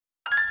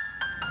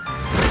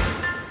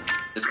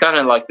It's kind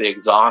of like the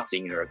exhaust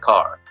in your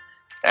car.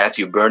 As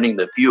you're burning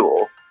the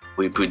fuel,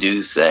 we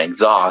produce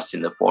exhaust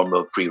in the form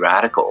of free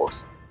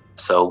radicals.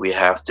 So we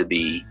have to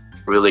be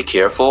really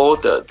careful,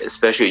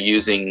 especially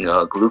using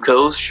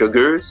glucose,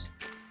 sugars.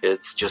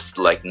 It's just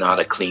like not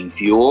a clean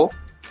fuel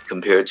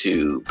compared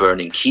to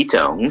burning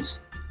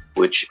ketones,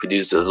 which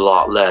produces a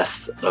lot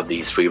less of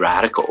these free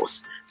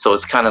radicals. So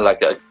it's kind of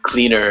like a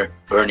cleaner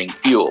burning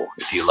fuel,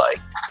 if you like,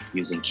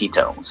 using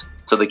ketones.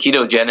 So the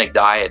ketogenic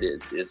diet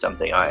is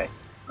something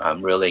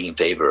I'm really in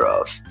favor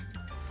of.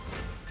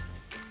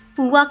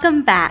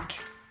 Welcome back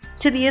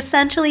to the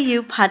Essentially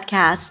You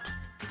podcast,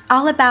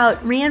 all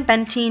about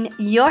reinventing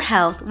your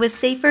health with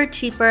safer,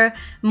 cheaper,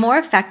 more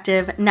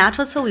effective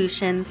natural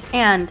solutions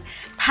and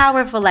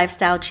powerful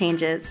lifestyle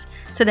changes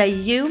so that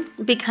you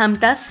become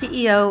the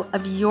CEO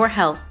of your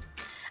health.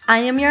 I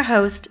am your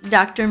host,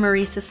 Dr.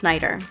 Marisa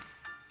Snyder.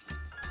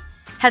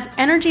 Has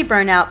energy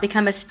burnout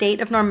become a state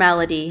of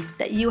normality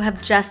that you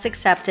have just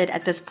accepted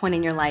at this point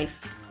in your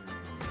life?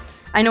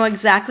 I know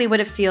exactly what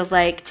it feels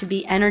like to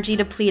be energy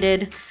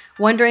depleted,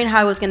 wondering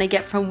how I was going to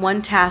get from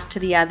one task to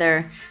the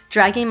other,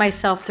 dragging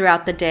myself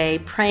throughout the day,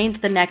 praying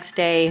that the next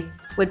day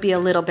would be a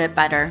little bit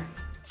better.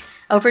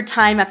 Over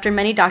time, after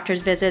many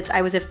doctor's visits,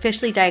 I was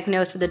officially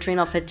diagnosed with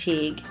adrenal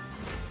fatigue.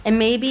 And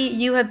maybe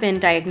you have been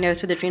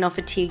diagnosed with adrenal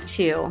fatigue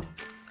too,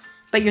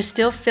 but you're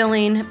still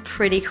feeling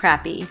pretty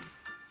crappy.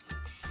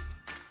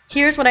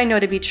 Here's what I know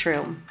to be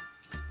true.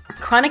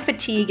 Chronic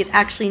fatigue is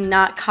actually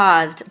not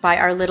caused by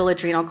our little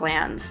adrenal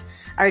glands.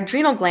 Our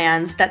adrenal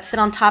glands that sit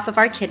on top of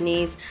our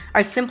kidneys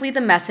are simply the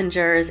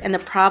messengers, and the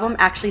problem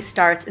actually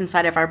starts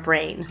inside of our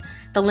brain,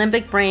 the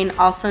limbic brain,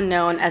 also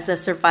known as the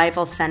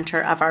survival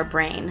center of our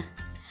brain.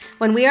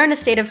 When we are in a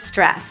state of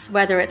stress,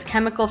 whether it's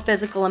chemical,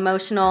 physical,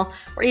 emotional,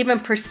 or even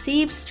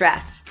perceived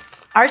stress,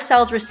 our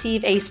cells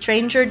receive a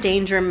stranger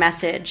danger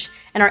message,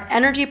 and our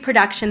energy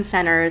production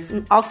centers,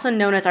 also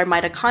known as our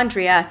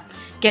mitochondria,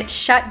 get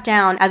shut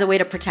down as a way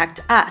to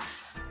protect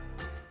us.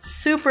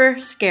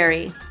 Super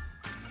scary.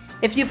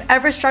 If you've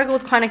ever struggled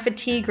with chronic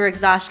fatigue or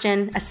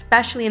exhaustion,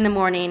 especially in the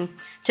morning,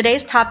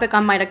 today's topic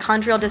on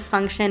mitochondrial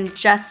dysfunction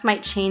just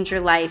might change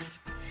your life.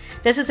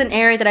 This is an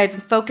area that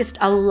I've focused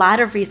a lot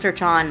of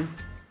research on.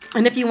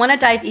 And if you want to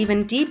dive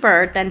even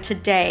deeper than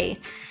today,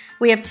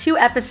 we have 2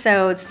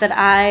 episodes that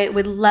I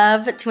would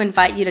love to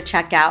invite you to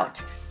check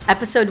out.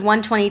 Episode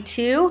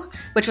 122,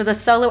 which was a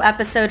solo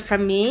episode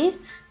from me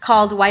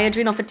called Why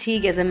Adrenal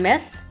Fatigue is a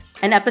Myth,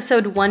 and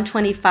episode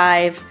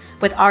 125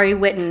 with Ari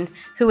Witten,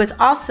 who is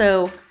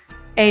also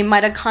a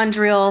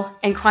mitochondrial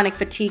and chronic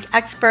fatigue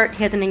expert.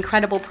 He has an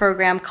incredible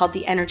program called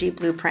the Energy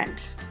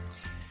Blueprint.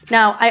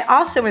 Now, I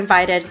also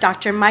invited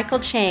Dr. Michael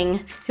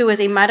Chang, who is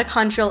a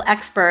mitochondrial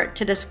expert,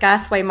 to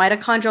discuss why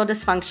mitochondrial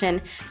dysfunction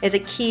is a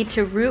key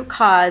root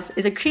cause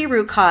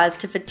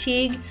to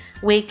fatigue,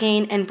 weight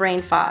gain, and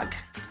brain fog.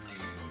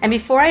 And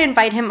before I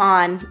invite him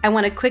on, I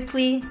want to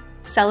quickly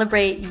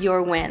celebrate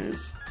your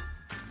wins.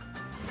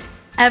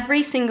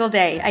 Every single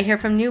day, I hear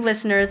from new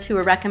listeners who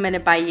are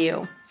recommended by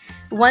you.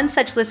 One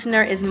such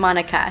listener is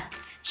Monica.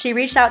 She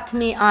reached out to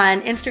me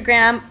on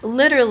Instagram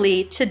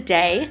literally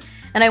today,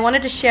 and I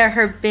wanted to share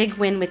her big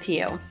win with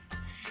you.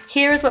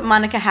 Here's what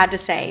Monica had to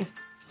say.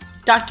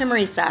 Dr.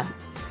 Marisa,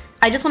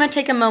 I just want to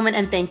take a moment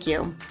and thank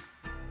you.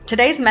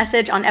 Today's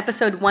message on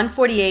episode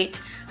 148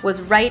 was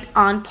right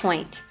on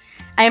point.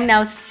 I am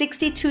now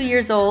 62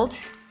 years old,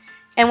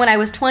 and when I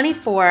was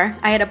 24,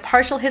 I had a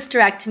partial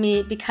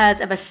hysterectomy because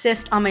of a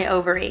cyst on my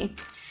ovary.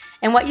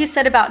 And what you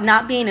said about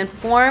not being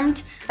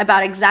informed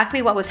about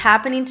exactly what was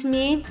happening to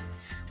me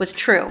was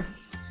true.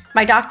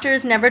 My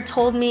doctors never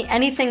told me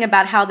anything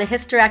about how the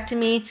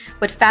hysterectomy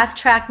would fast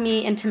track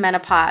me into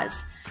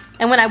menopause.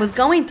 And when I was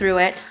going through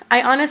it,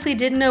 I honestly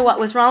didn't know what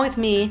was wrong with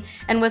me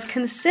and was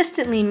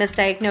consistently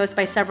misdiagnosed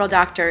by several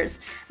doctors.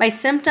 My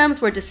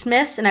symptoms were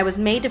dismissed and I was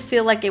made to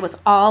feel like it was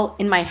all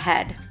in my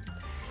head.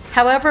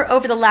 However,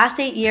 over the last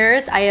 8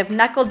 years, I have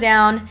knuckled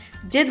down,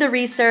 did the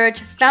research,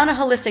 found a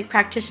holistic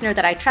practitioner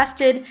that I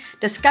trusted,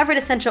 discovered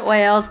essential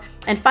oils,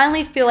 and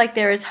finally feel like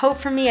there is hope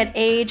for me at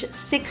age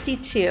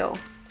 62.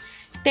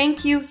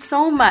 Thank you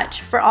so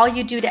much for all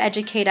you do to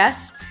educate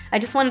us. I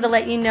just wanted to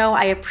let you know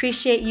I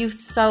appreciate you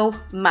so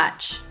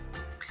much.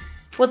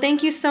 Well,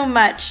 thank you so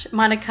much,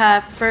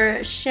 Monica,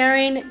 for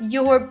sharing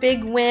your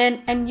big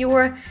win and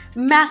your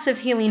massive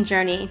healing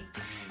journey.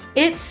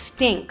 It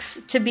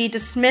stinks to be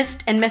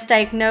dismissed and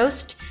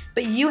misdiagnosed,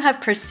 but you have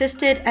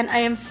persisted, and I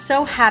am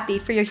so happy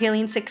for your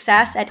healing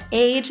success at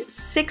age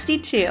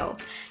 62.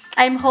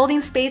 I am holding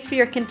space for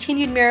your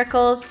continued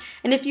miracles,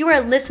 and if you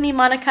are listening,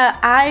 Monica,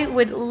 I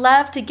would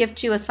love to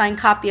gift you a signed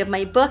copy of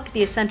my book,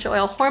 The Essential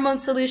Oil Hormone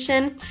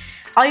Solution.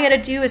 All you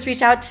gotta do is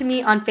reach out to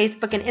me on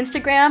Facebook and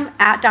Instagram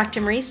at Dr.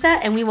 Marisa,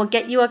 and we will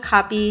get you a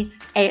copy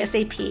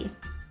ASAP.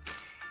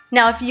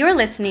 Now, if you're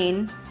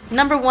listening,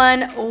 number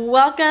 1,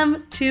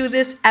 welcome to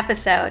this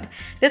episode.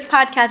 This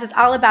podcast is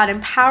all about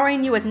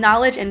empowering you with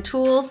knowledge and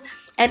tools,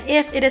 and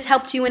if it has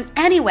helped you in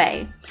any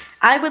way,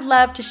 I would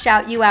love to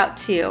shout you out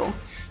too.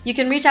 You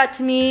can reach out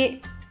to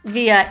me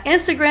via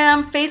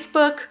Instagram,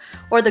 Facebook,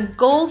 or the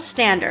gold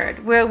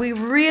standard, where we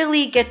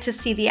really get to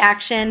see the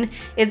action,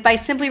 is by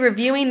simply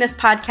reviewing this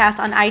podcast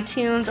on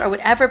iTunes or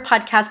whatever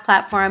podcast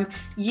platform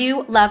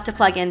you love to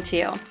plug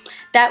into.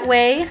 That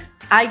way,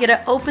 I get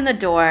to open the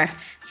door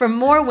for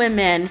more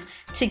women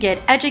to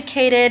get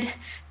educated,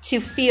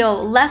 to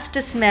feel less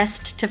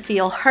dismissed, to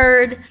feel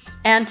heard,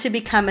 and to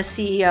become a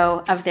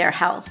CEO of their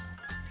health.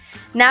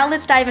 Now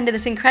let's dive into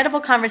this incredible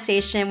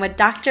conversation with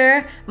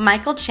Dr.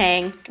 Michael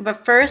Chang,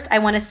 but first I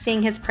want to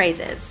sing his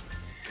praises.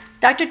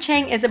 Dr.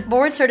 Chang is a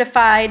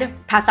board-certified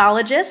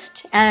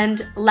pathologist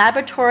and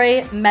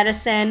laboratory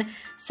medicine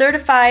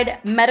certified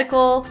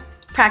medical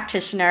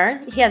practitioner.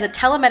 He has a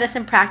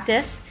telemedicine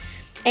practice,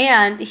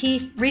 and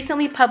he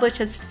recently published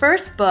his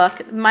first book,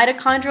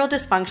 Mitochondrial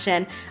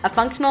Dysfunction, a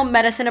functional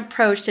medicine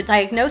approach to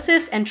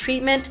diagnosis and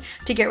treatment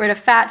to get rid of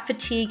fat,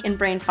 fatigue, and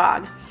brain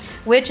fog,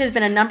 which has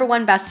been a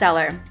 #1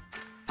 bestseller.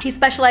 He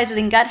specializes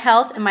in gut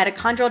health and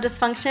mitochondrial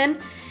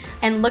dysfunction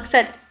and looks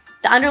at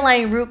the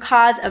underlying root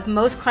cause of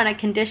most chronic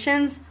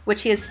conditions,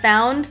 which he has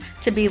found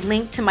to be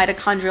linked to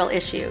mitochondrial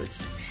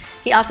issues.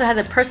 He also has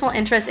a personal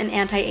interest in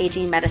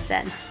anti-aging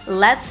medicine.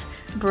 Let's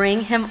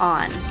bring him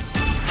on.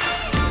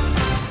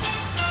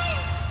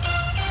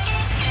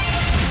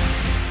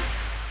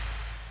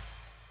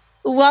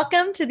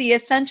 Welcome to the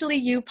Essentially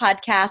You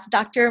podcast,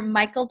 Dr.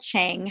 Michael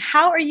Chang.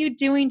 How are you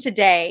doing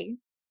today?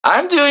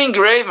 I'm doing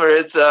great,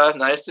 Maritza.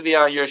 Nice to be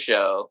on your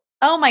show.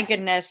 Oh my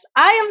goodness.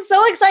 I am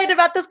so excited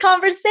about this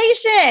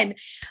conversation.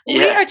 Yes.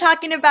 We are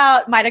talking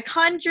about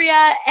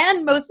mitochondria,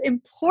 and most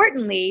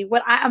importantly,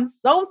 what I'm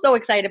so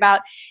excited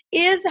about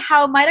is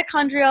how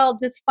mitochondrial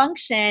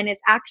dysfunction is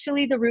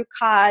actually the root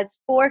cause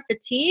for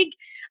fatigue,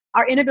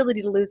 our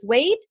inability to lose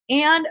weight,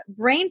 and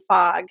brain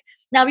fog.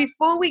 Now,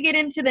 before we get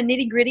into the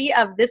nitty-gritty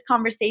of this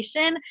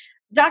conversation,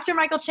 Dr.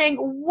 Michael Chang,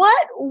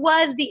 what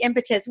was the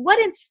impetus? What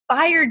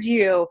inspired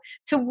you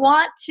to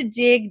want to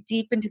dig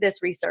deep into this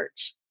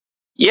research?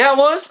 Yeah,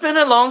 well, it's been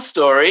a long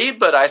story,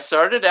 but I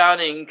started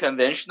out in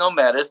conventional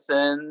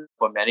medicine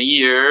for many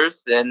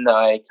years. Then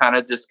I kind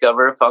of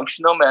discovered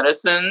functional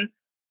medicine,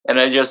 and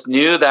I just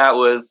knew that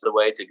was the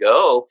way to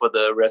go for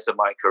the rest of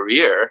my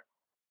career.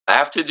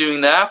 After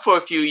doing that for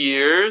a few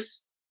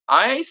years,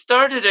 I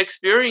started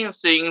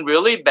experiencing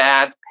really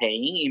bad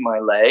pain in my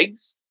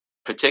legs,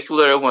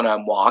 particularly when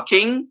I'm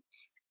walking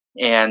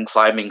and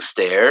climbing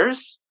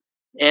stairs.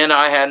 And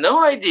I had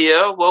no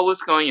idea what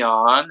was going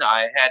on.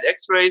 I had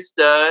x-rays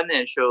done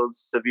and showed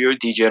severe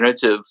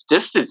degenerative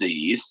disc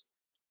disease.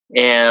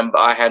 And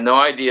I had no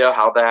idea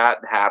how that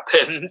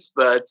happens.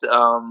 But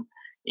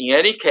in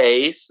any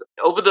case,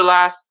 over the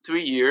last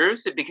 3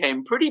 years, it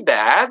became pretty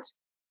bad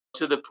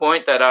to the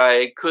point that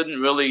I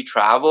couldn't really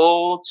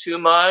travel too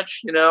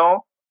much,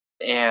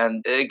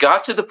 And it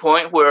got to the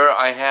point where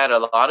I had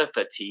a lot of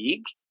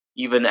fatigue,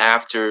 even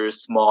after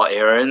small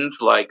errands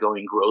like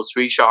going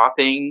grocery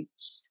shopping.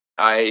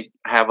 I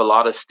have a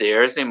lot of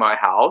stairs in my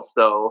house,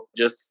 so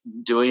just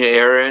doing an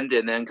errand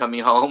and then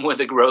coming home with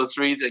the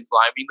groceries and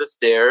climbing the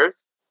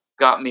stairs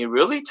got me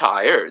really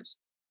tired.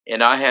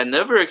 And I had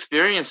never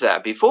experienced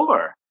that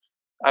before.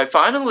 I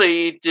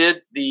finally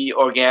did the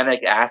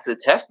organic acid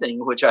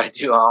testing, which I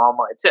do on all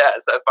my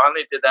tests. I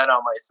finally did that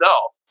on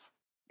myself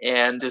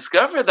and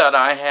discovered that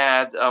I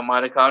had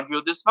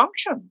mitochondrial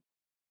dysfunction.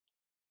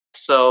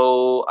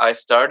 So I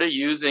started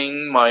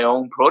using my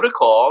own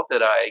protocol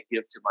that I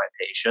give to my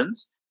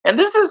patients. And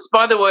this is,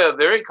 by the way, a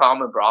very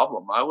common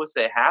problem. I would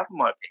say half of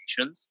my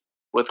patients,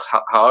 with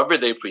however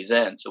they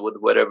present, with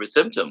whatever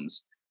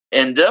symptoms,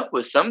 end up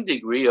with some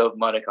degree of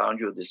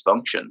mitochondrial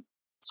dysfunction.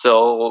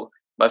 So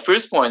my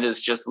first point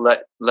is just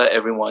let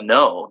everyone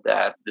know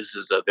that this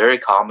is a very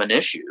common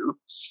issue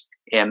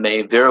and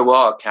may very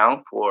well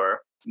account for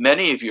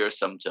many of your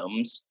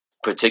symptoms,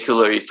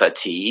 particularly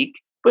fatigue.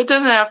 But it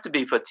doesn't have to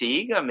be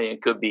fatigue. I mean,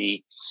 it could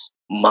be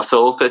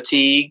muscle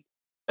fatigue.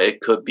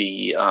 It could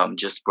be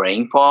just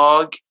brain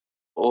fog,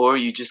 or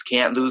you just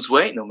can't lose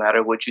weight no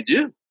matter what you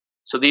do.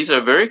 So these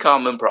are very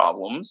common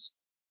problems.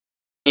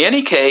 In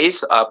any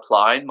case, I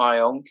applied my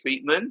own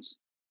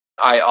treatments.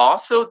 I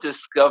also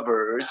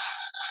discovered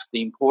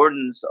the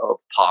importance of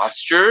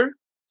posture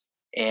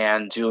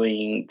and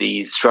doing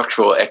these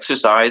structural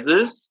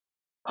exercises,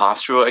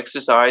 postural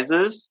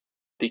exercises,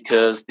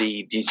 because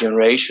the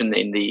degeneration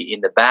in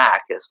the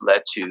back has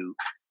led to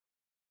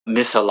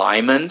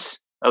misalignment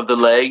of the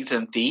legs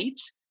and feet.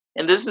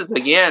 And this is,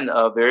 again,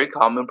 a very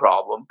common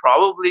problem,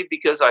 probably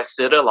because I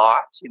sit a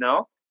lot,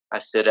 I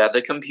sit at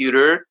the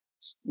computer,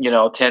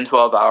 10,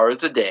 12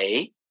 hours a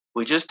day.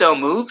 We just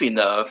don't move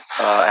enough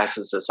as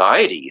a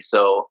society.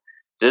 So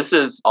this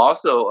is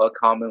also a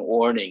common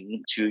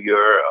warning to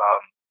your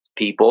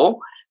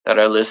people that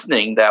are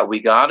listening, that we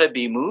got to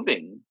be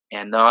moving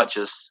and not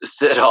just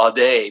sit all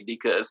day,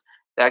 because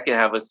that can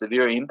have a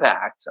severe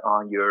impact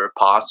on your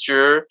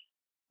posture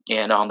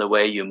and on the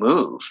way you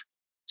move.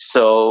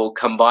 So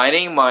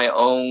combining my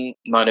own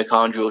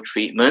mitochondrial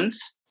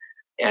treatments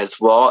as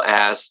well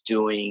as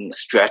doing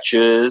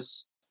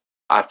stretches,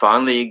 I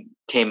finally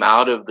came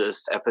out of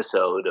this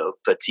episode of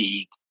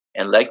fatigue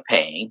and leg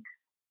pain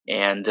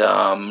And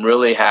I'm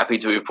really happy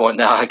to report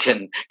now I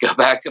can go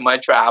back to my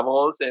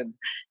travels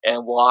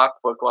and walk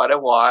for quite a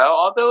while.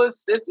 Although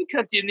it's a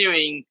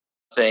continuing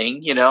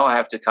thing, I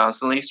have to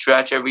constantly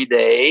stretch every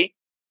day,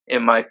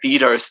 and my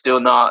feet are still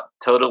not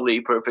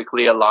totally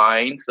perfectly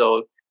aligned.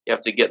 So you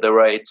have to get the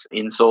right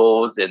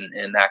insoles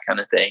and that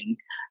kind of thing.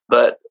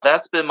 But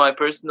that's been my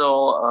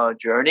personal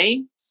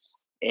journey.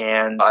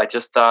 And I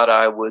just thought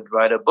I would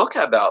write a book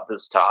about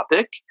this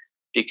topic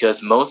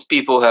because most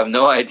people have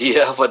no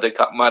idea what the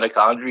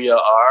mitochondria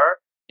are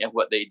and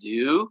what they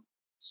do.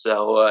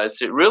 So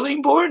it's really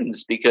important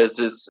because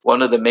it's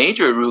one of the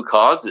major root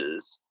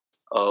causes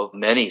of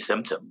many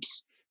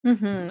symptoms.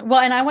 Well,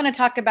 and I want to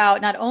talk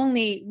about not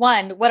only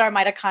what are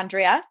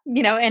mitochondria,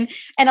 and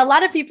a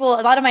lot of people,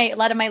 a lot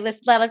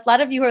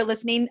of you who are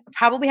listening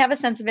probably have a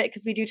sense of it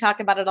because we do talk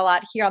about it a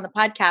lot here on the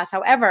podcast.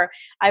 However,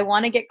 I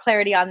want to get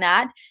clarity on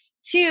that.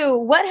 2,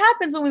 what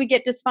happens when we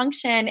get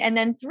dysfunction? And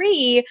then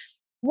 3,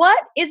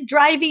 what is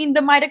driving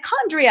the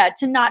mitochondria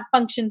to not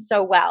function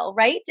so well,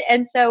 right?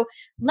 And so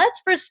let's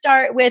first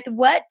start with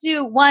what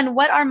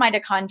are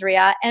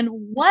mitochondria and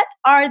what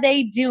are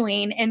they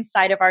doing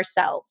inside of our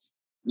cells?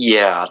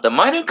 Yeah, the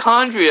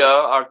mitochondria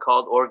are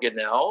called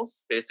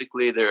organelles.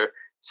 Basically, they're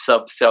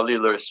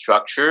subcellular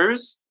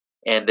structures,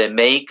 and they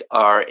make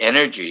our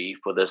energy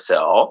for the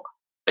cell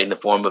in the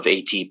form of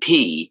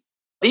ATP.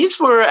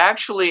 These were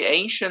actually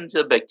ancient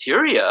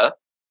bacteria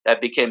that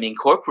became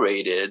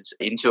incorporated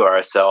into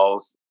our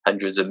cells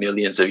hundreds of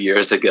millions of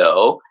years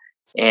ago,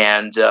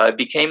 and it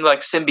became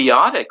like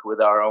symbiotic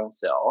with our own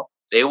cell.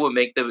 They will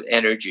make the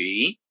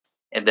energy,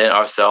 and then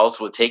our cells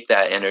will take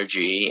that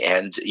energy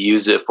and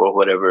use it for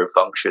whatever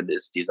function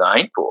it's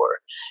designed for.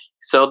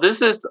 So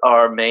this is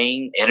our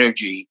main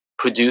energy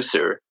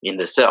producer in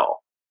the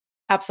cell.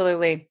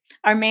 Absolutely.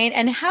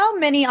 And how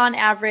many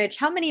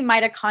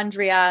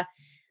mitochondria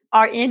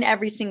are in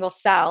every single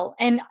cell?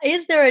 And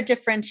is there a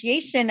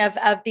differentiation of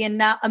the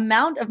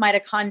amount of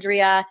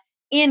mitochondria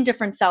in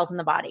different cells in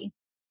the body?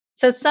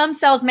 So some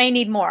cells may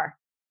need more.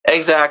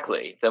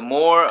 Exactly. The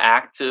more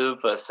active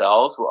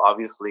cells will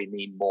obviously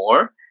need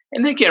more.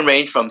 And they can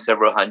range from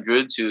several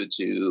hundred to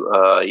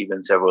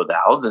even several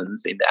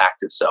thousands in the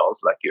active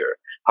cells, like your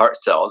heart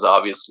cells.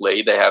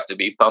 Obviously, they have to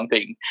be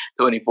pumping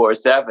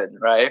 24/7,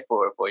 right,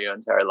 for your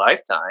entire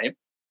lifetime.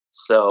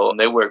 So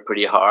they work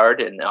pretty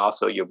hard. And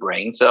also your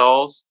brain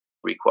cells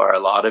require a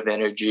lot of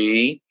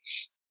energy.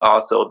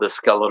 Also, the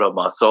skeletal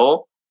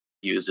muscle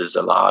uses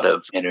a lot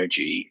of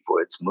energy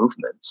for its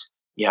movement.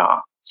 Yeah,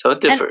 so it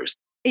differs.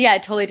 Yeah,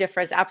 it totally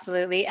differs.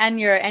 Absolutely. And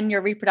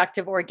your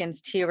reproductive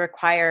organs too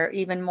require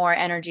even more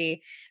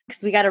energy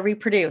because we got to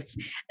reproduce.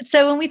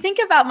 So when we think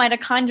about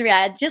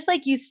mitochondria, just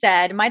like you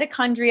said,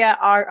 mitochondria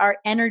are our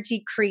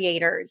energy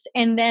creators.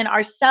 And then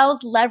our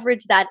cells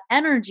leverage that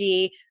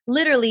energy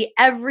literally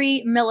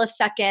every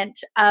millisecond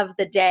of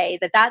the day.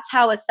 That's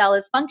how a cell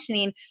is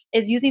functioning,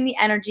 is using the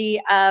energy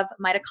of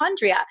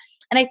mitochondria.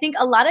 And I think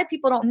a lot of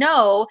people don't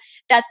know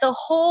that the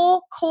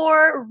whole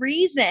core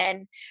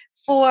reason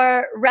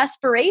for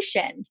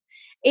respiration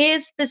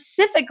is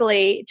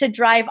specifically to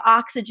drive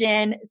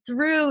oxygen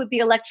through the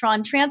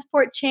electron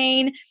transport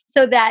chain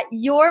so that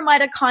your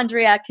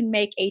mitochondria can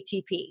make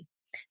ATP.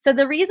 So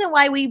the reason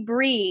why we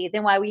breathe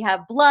and why we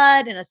have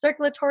blood and a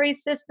circulatory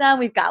system,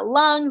 we've got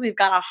lungs, we've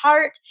got a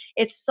heart,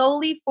 it's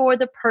solely for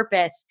the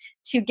purpose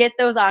to get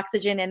those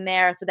oxygen in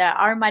there so that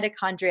our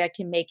mitochondria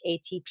can make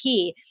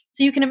ATP.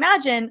 So you can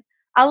imagine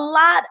a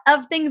lot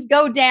of things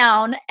go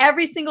down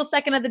every single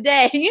second of the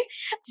day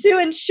to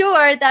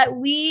ensure that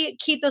we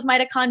keep those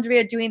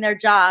mitochondria doing their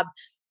job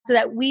so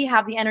that we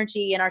have the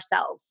energy in our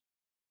cells.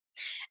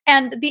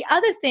 And the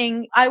other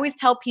thing I always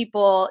tell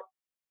people,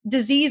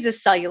 disease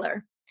is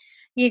cellular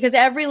because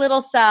every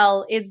little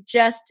cell is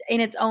just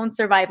in its own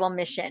survival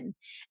mission.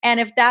 And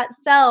if that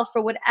cell,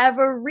 for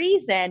whatever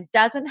reason,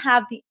 doesn't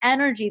have the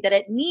energy that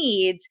it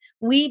needs,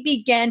 we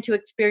begin to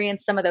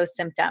experience some of those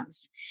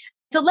symptoms.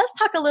 So let's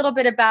talk a little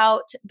bit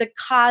about the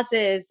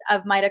causes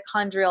of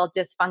mitochondrial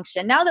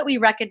dysfunction. Now that we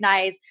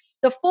recognize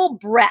the full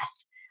breadth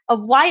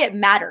of why it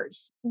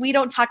matters, we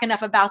don't talk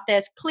enough about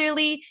this.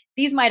 Clearly,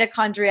 these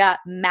mitochondria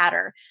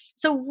matter.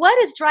 So what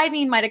is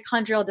driving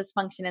mitochondrial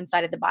dysfunction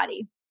inside of the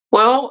body?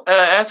 Well,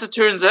 as it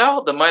turns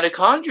out, the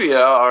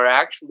mitochondria are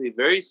actually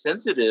very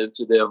sensitive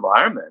to the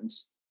environment,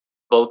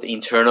 both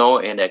internal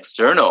and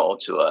external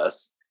to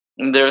us.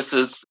 And there's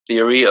this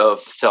theory of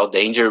cell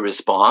danger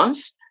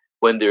response.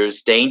 When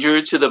there's danger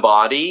to the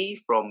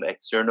body from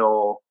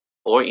external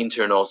or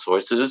internal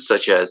sources,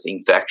 such as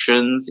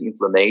infections,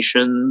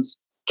 inflammations,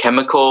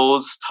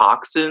 chemicals,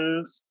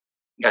 toxins,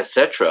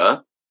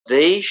 etc.,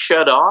 they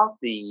shut off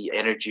the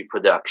energy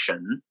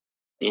production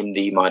in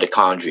the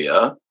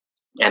mitochondria,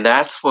 and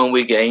that's when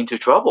we get into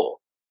trouble.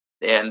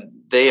 And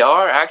they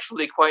are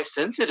actually quite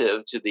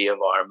sensitive to the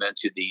environment,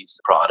 to these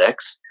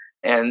products.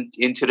 And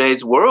in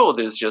today's world,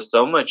 there's just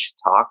so much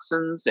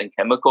toxins and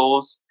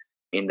chemicals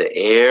in the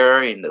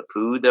air, in the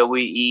food that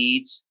we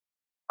eat.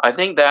 I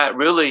think that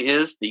really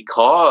is the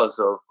cause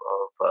of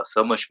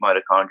so much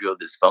mitochondrial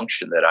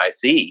dysfunction that I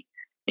see.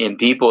 in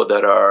people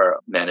that are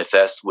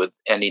manifest with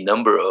any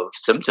number of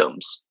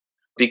symptoms.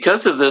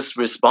 Because of this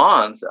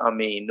response,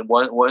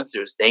 once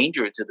there's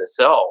danger to the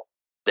cell,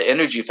 the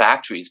energy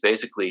factories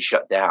basically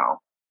shut down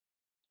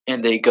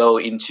and they go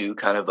into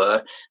kind of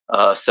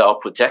a cell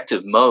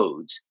protective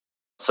mode.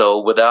 So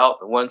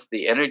once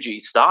the energy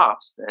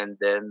stops, and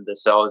then the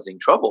cell is in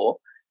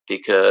trouble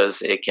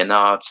because it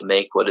cannot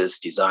make what it's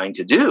designed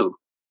to do.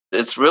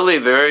 It's really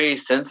very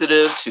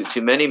sensitive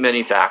to many,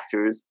 many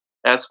factors.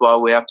 That's why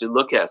we have to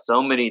look at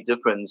so many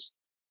different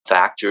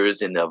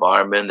factors in the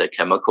environment, the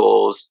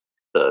chemicals,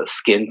 the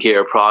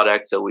skincare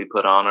products that we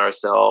put on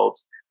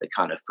ourselves, the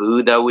kind of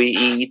food that we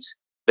eat.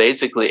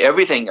 Basically,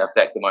 everything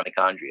affects the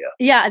mitochondria.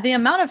 Yeah, the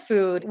amount of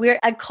food. We're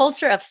a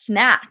culture of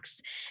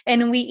snacks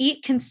and we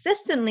eat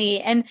consistently.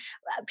 And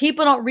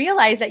people don't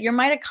realize that your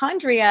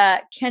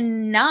mitochondria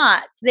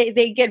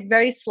they get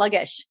very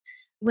sluggish.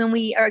 When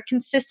we are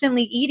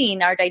consistently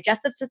eating, our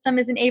digestive system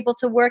isn't able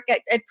to work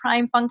at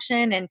prime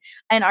function,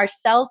 and our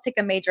cells take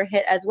a major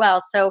hit as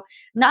well. So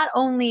not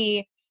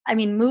only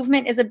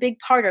movement is a big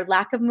part, or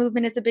lack of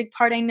movement is a big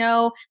part. I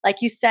know,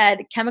 like you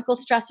said, chemical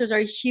stressors are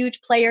a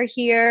huge player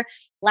here.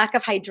 Lack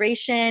of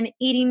hydration,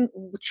 eating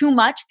too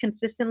much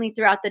consistently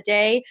throughout the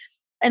day,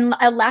 and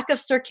a lack of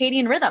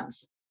circadian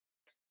rhythms.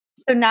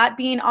 So not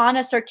being on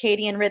a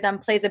circadian rhythm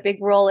plays a big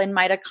role in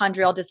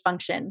mitochondrial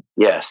dysfunction.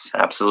 Yes,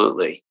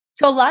 absolutely.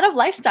 So a lot of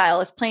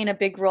lifestyle is playing a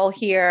big role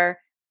here.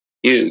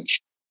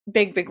 Huge.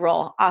 Big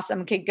role.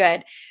 Awesome. Okay,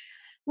 good.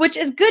 Which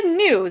is good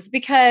news,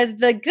 because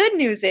the good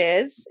news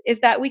is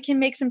that we can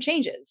make some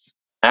changes.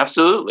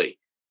 Absolutely.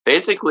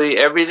 Basically,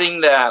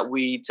 everything that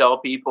we tell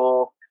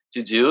people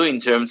to do in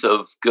terms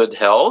of good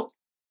health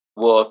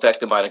will affect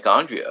the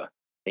mitochondria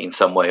in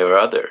some way or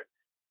other.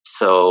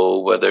 So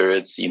whether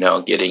it's,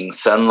 getting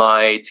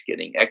sunlight,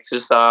 getting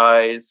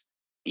exercise,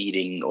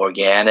 eating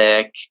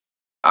organic.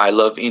 I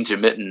love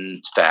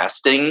intermittent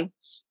fasting.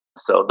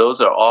 So those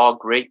are all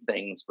great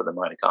things for the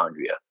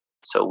mitochondria.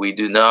 So we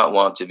do not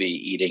want to be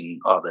eating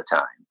all the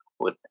time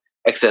with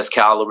excess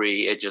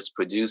calorie. It just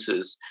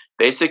produces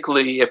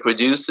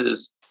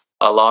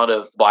a lot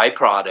of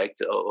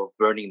byproduct of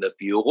burning the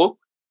fuel,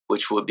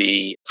 which would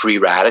be free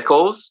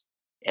radicals.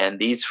 And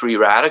these free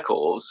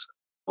radicals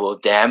will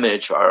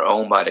damage our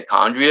own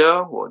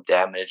mitochondria, will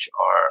damage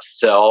our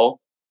cell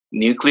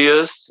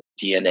nucleus,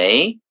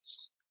 DNA.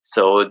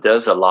 So it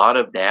does a lot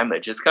of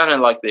damage. It's kind of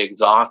like the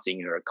exhaust in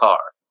your car.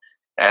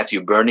 As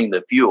you're burning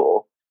the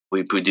fuel,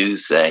 we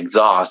produce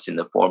exhaust in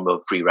the form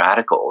of free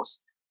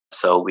radicals.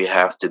 So we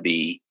have to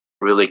be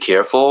really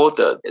careful,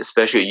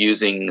 especially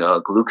using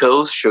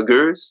glucose,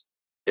 sugars.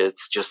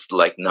 It's just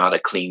like not a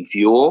clean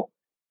fuel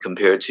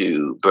compared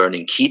to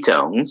burning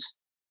ketones,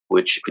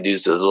 which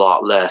produces a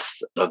lot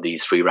less of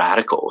these free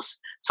radicals.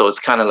 So it's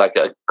kind of like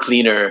a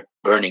cleaner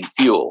burning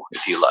fuel,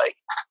 if you like,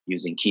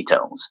 using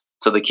ketones.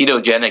 So the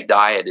ketogenic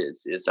diet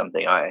is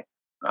something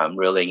I'm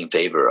really in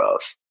favor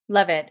of.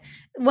 Love it.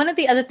 One of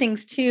the other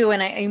things too,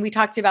 and we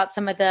talked about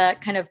some of the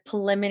kind of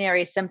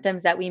preliminary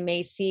symptoms that we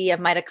may see of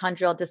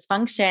mitochondrial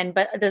dysfunction,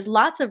 but there's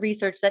lots of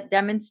research that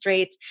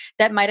demonstrates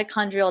that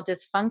mitochondrial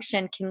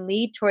dysfunction can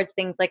lead towards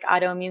things like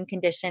autoimmune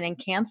condition and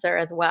cancer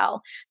as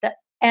well.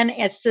 And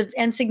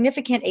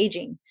significant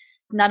aging.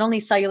 Not only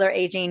cellular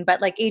aging,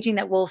 but like aging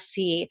that we'll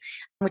see,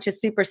 which is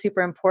super,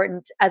 super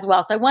important as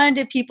well. So I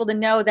wanted people to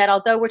know that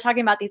although we're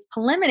talking about these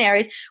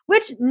preliminaries,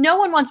 which no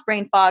one wants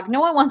brain fog,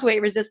 no one wants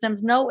weight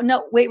resistance, no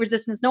weight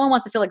resistance, no one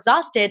wants to feel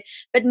exhausted,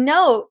 but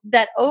know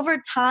that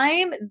over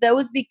time,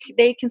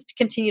 they can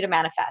continue to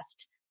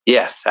manifest.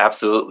 Yes,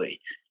 absolutely.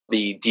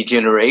 The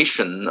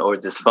degeneration or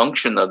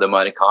dysfunction of the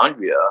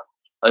mitochondria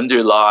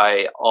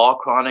underlie all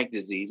chronic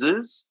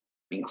diseases,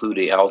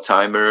 including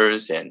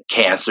Alzheimer's and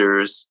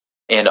cancers,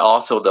 and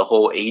also the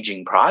whole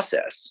aging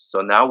process.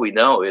 So now we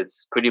know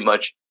it's pretty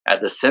much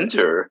at the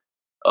center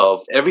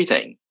of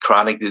everything,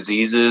 chronic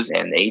diseases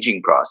and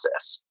aging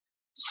process.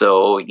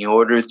 So in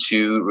order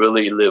to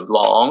really live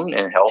long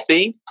and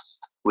healthy,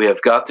 we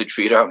have got to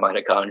treat our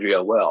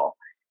mitochondria well.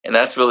 And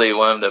that's really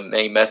one of the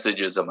main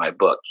messages of my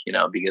book,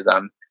 because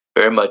I'm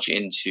very much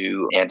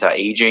into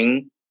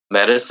anti-aging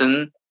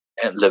medicine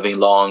and living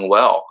long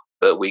well.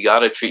 But we got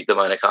to treat the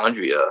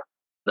mitochondria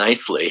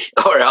nicely,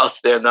 or else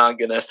they're not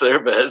going to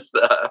serve us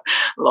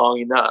long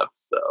enough.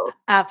 So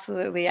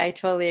absolutely, I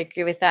totally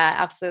agree with that.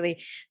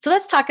 Absolutely. So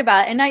let's talk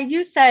about. And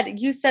you said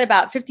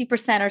about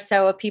 50% or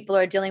so of people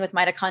are dealing with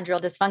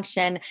mitochondrial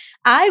dysfunction.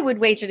 I would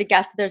wager to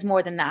guess that there's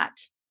more than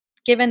that,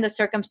 given the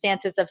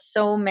circumstances of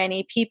so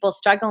many people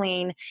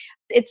struggling.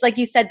 It's like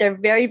you said, they're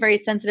very, very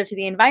sensitive to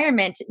the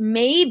environment.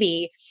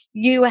 Maybe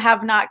you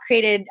have not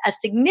created a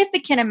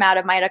significant amount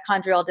of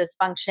mitochondrial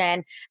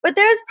dysfunction, but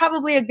there's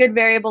probably a good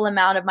variable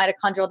amount of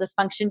mitochondrial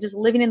dysfunction just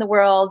living in the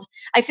world.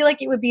 I feel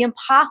like it would be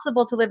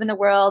impossible to live in the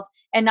world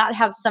and not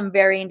have some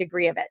varying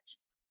degree of it.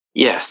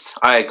 Yes,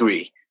 I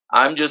agree.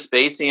 I'm just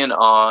basing it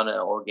on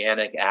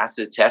organic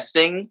acid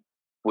testing,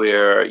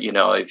 where,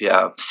 if you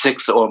have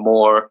 6 or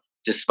more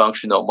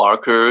dysfunctional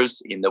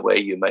markers in the way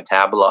you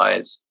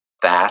metabolize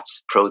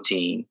fats,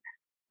 protein,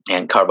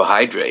 and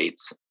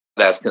carbohydrates,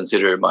 that's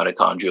considered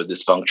mitochondrial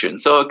dysfunction.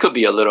 So it could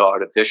be a little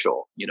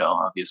artificial,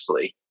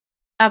 obviously.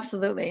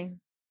 Absolutely.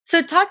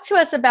 So talk to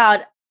us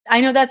about,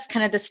 I know that's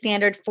kind of the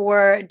standard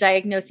for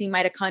diagnosing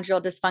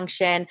mitochondrial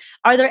dysfunction.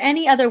 Are there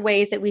any other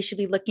ways that we should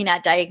be looking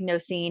at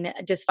diagnosing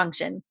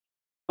dysfunction?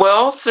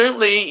 Well,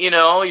 certainly,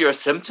 your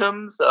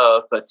symptoms,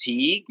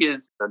 fatigue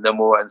is the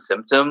number one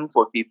symptom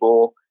for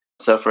people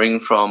suffering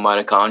from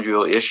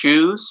mitochondrial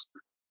issues.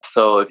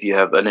 So if you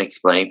have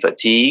unexplained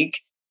fatigue,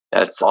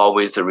 that's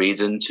always a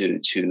reason to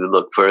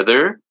look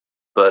further.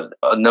 But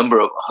a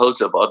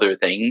host of other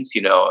things,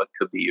 it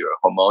could be your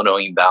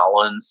hormonal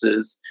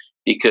imbalances,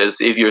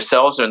 because if your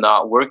cells are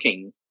not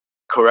working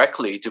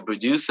correctly to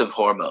produce some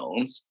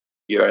hormones,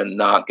 you're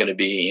not going to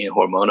be in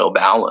hormonal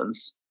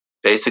balance.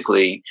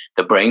 Basically,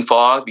 the brain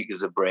fog,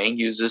 because the brain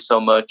uses so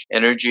much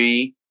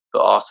energy, but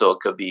also it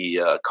could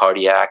be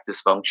cardiac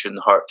dysfunction,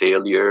 heart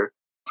failure,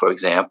 for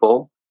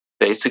example.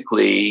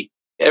 Basically,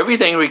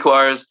 everything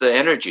requires the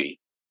energy.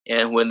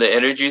 And when the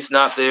energy is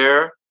not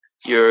there,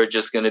 you're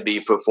just going to be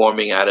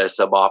performing at a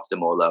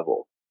suboptimal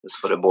level.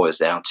 That's what it boils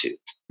down to.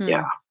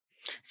 Yeah.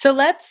 So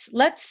let's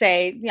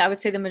say, I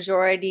would say the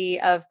majority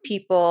of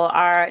people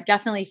are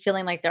definitely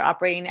feeling like they're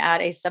operating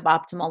at a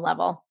suboptimal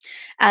level.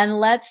 And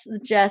let's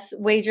just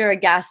wager a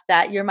guess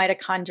that your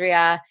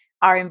mitochondria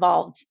are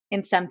involved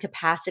in some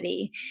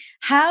capacity.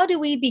 How do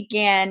we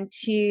begin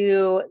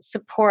to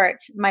support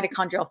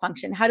mitochondrial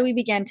function? How do we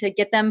begin to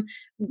get them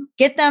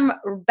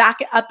back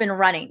up and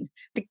running,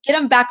 to get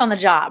them back on the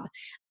job?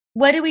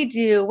 What do we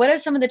do? What are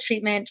some of the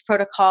treatment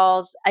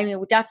protocols? I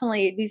mean,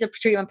 definitely these are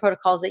treatment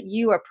protocols that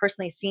you are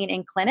personally seeing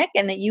in clinic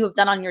and that you have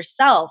done on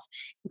yourself,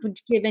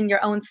 given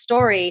your own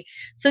story.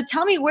 So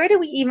tell me, where do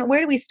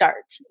we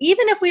start?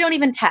 Even if we don't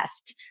even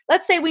test,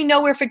 let's say we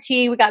know we're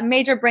fatigued, we got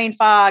major brain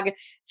fog,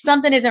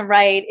 something isn't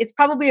right. It's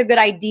probably a good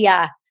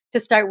idea to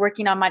start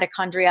working on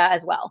mitochondria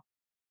as well.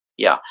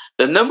 Yeah.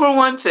 The number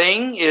one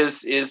thing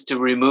is to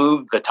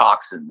remove the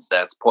toxins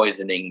that's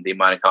poisoning the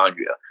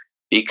mitochondria.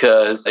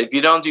 Because if you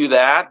don't do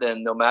that,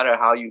 then no matter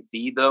how you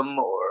feed them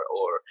or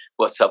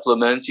what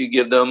supplements you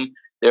give them,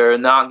 they're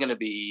not going to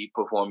be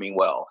performing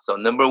well. So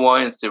number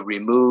one is to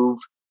remove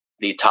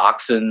the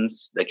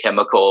toxins, the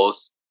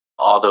chemicals,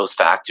 all those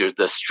factors,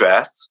 the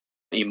stress,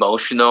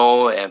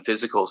 emotional and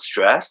physical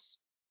stress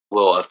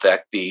will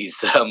affect these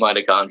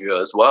mitochondria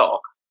as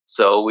well.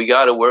 So we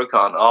got to work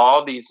on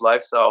all these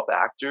lifestyle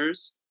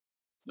factors,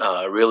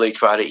 really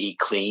try to eat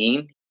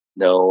clean,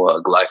 no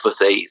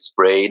glyphosate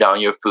sprayed on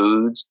your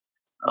foods.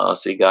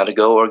 So you got to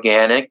go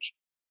organic.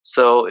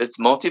 So it's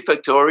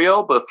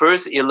multifactorial, but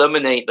first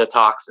eliminate the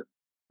toxin.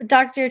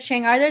 Dr.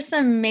 Chang, are there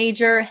some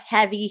major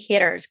heavy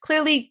hitters?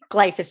 Clearly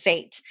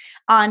glyphosate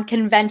on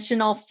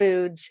conventional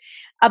foods,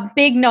 a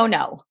big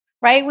no-no,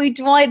 right?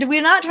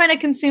 We're not trying to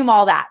consume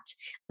all that.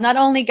 Not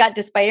only gut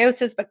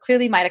dysbiosis, but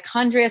clearly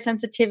mitochondria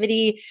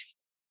sensitivity.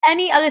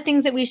 Any other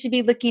things that we should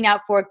be looking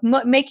out for,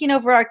 making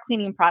over our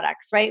cleaning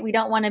products, right? We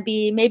don't want to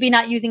be maybe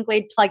not using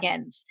Glade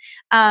plugins.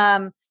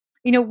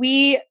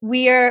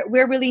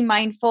 We're really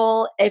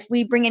mindful if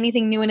we bring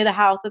anything new into the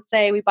house. Let's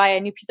say we buy a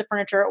new piece of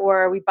furniture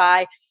or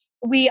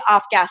we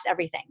off gas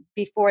everything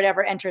before it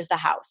ever enters the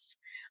house.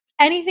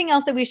 Anything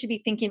else that we should be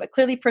thinking about?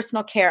 Clearly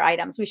personal care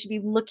items. We should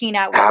be looking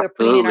at what we're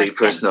putting in our skin.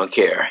 Personal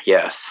care.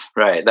 Yes.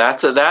 Right.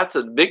 That's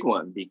a big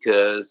one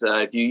because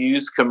if you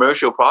use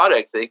commercial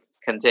products, they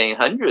contain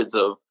hundreds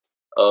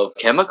of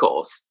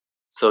chemicals.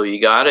 So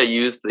you got to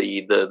use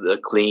the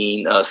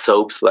clean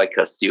soaps like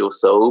Castile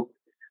soap,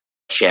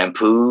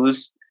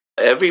 shampoos,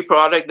 every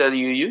product that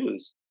you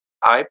use.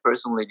 I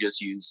personally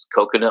just use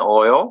coconut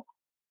oil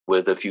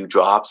with a few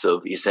drops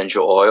of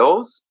essential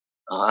oils.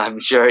 I'm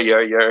sure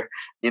you're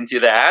into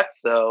that.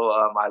 So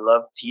I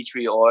love tea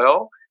tree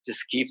oil.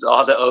 Just keeps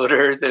all the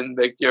odors and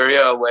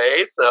bacteria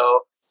away. So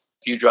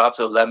a few drops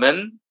of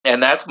lemon.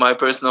 And that's my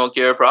personal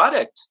care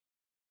product.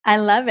 I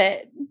love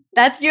it.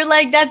 That's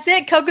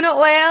it. Coconut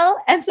oil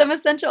and some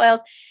essential oils.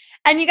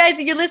 And you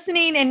guys, you're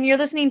listening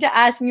to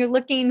us and you're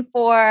looking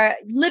for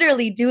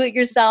literally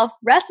do-it-yourself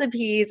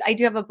recipes. I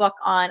do have a book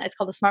it's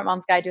called The Smart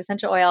Mom's Guide to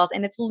Essential Oils.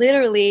 And it's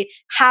literally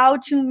how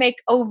to make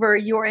over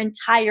your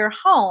entire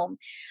home.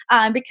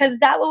 Because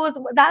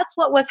that's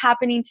what was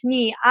happening to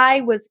me.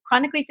 I was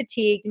chronically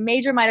fatigued,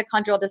 major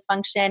mitochondrial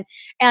dysfunction,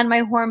 and my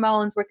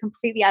hormones were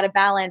completely out of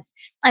balance.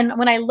 And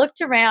when I looked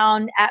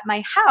around at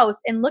my house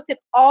and looked at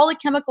all the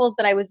chemicals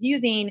that I was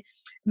using,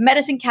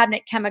 medicine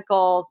cabinet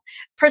chemicals,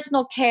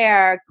 personal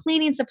care,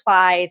 cleaning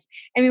supplies.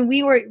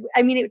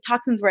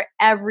 Toxins were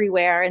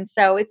everywhere. And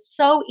so it's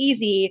so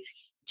easy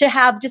to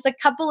have just a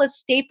couple of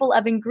staple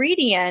of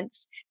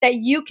ingredients that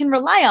you can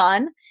rely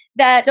on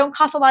that don't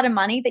cost a lot of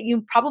money, that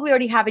you probably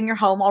already have in your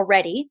home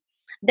already,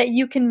 that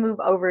you can move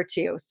over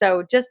to.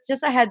 So just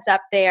a heads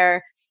up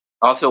there.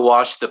 Also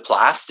wash the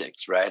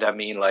plastics, right? I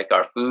mean, like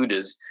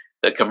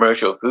the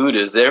commercial food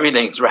is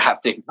everything's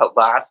wrapped in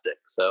plastic.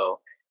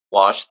 So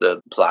wash the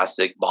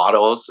plastic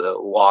bottles,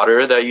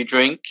 water that you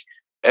drink.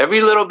 Every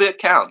little bit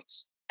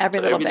counts.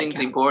 Everything's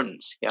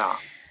important. Yeah.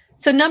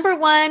 So number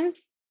one,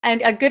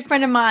 And a good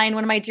friend of mine,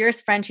 one of my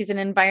dearest friends, she's an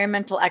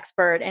environmental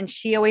expert. And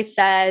she always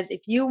says,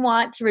 if you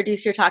want to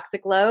reduce your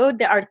toxic load,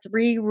 there are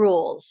 3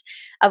 rules: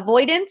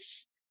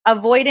 avoidance,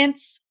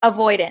 avoidance,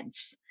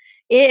 avoidance.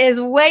 It is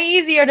way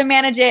easier to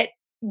manage it,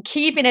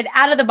 keeping it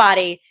out of the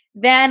body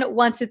than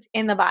once it's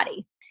in the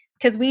body.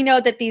 Because we know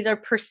that these are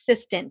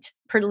persistent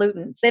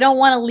pollutants. They don't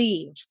want to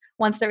leave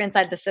once they're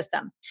inside the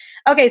system.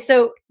 Okay,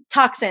 so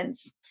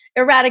toxins,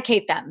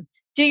 eradicate them.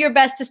 Do your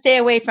best to stay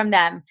away from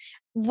them.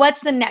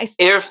 What's the next?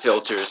 Air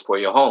filters for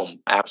your home.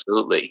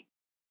 Absolutely.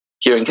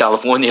 Here in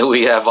California,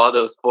 we have all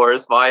those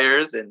forest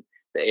fires and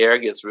the air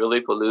gets really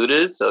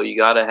polluted. So you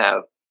got to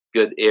have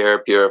good air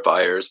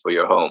purifiers for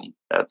your home.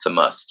 That's a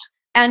must.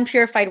 And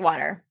purified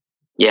water.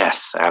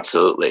 Yes,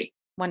 absolutely.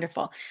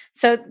 Wonderful.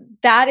 So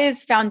that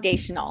is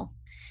foundational.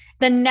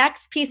 The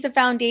next piece of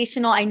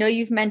foundational, I know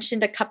you've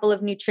mentioned a couple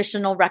of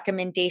nutritional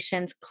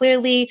recommendations.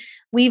 Clearly,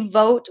 we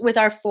vote with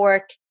our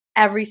fork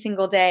every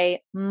single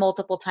day,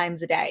 multiple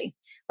times a day,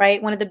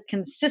 right? One of the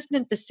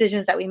consistent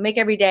decisions that we make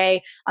every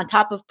day, on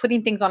top of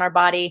putting things on our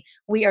body,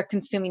 we are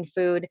consuming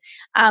food.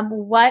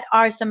 What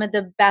are some of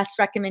the best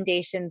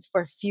recommendations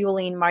for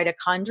fueling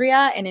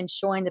mitochondria and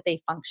ensuring that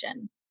they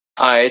function?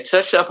 I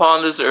touched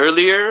upon this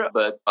earlier,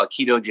 but a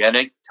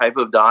ketogenic type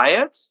of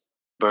diet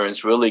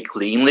burns really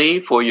cleanly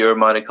for your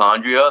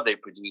mitochondria. They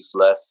produce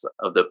less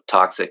of the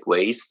toxic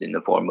waste in the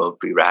form of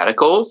free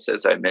radicals,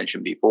 as I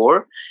mentioned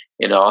before.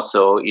 And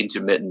also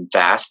intermittent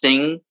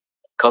fasting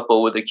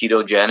coupled with the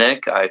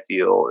ketogenic, I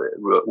feel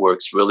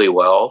works really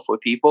well for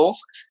people.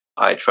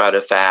 I try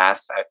to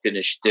fast. I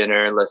finish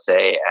dinner, let's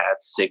say at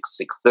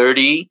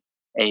 6:30,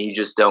 and you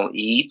just don't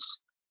eat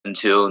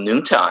until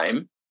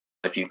noontime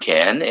if you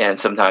can. And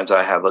sometimes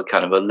I have a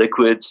kind of a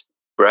liquid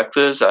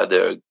breakfast,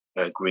 either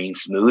a green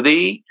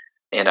smoothie,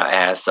 and I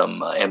add some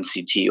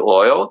MCT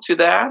oil to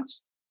that.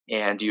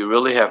 And you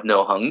really have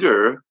no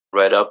hunger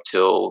right up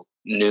till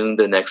noon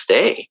the next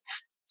day.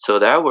 So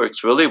that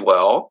works really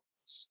well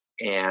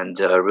and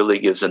really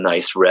gives a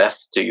nice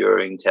rest to your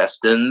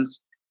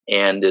intestines.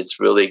 And it's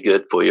really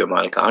good for your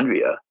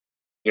mitochondria.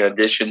 In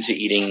addition to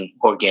eating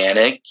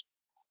organic,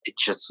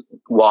 just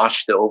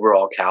watch the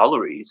overall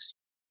calories.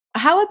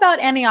 How about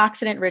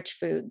antioxidant-rich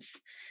foods?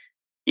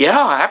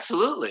 Yeah,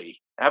 absolutely.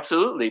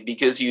 Absolutely,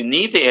 because you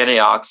need the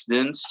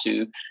antioxidants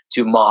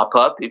to mop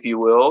up, if you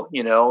will,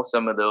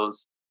 some of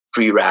those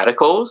free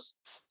radicals,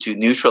 to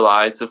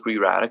neutralize the free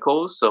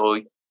radicals. So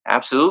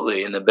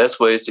absolutely. And the best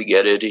way is to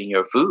get it in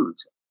your food.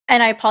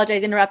 And I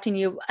apologize interrupting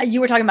you.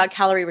 You were talking about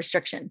calorie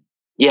restriction.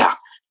 Yeah.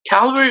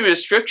 Calorie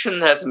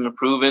restriction has been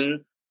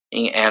proven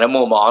in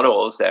animal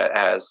models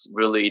as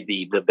really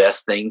the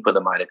best thing for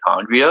the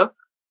mitochondria.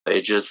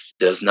 It just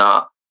does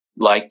not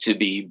like to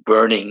be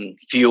burning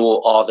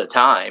fuel all the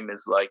time.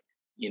 It's like,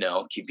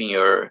 keeping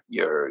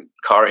your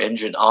car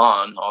engine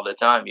on all the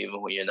time,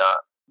 even when you're not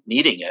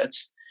needing it.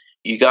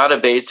 You got to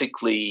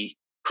basically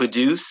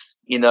produce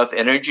enough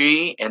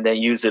energy and then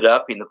use it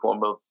up in the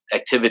form of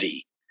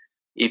activity.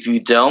 If you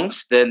don't,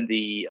 then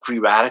the free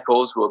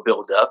radicals will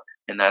build up,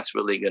 and that's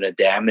really going to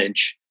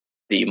damage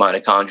the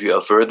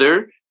mitochondria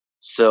further.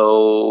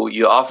 So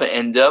you often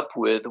end up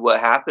with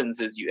what happens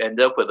is you end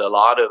up with a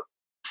lot of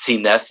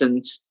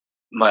senescent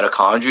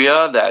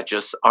mitochondria that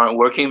just aren't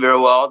working very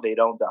well. They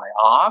don't die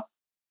off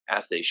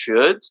as they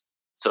should.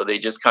 So they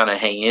just kind of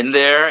hang in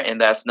there, and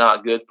that's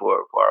not good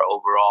for our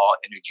overall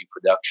energy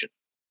production.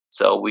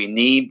 So we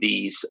need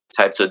these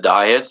types of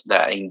diets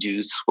that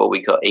induce what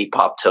we call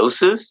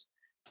apoptosis,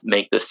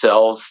 make the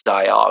cells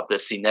die off, the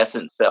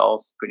senescent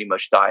cells pretty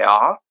much die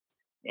off,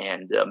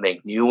 and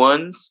make new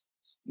ones,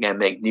 and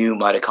make new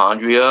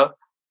mitochondria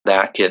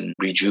that can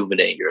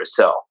rejuvenate your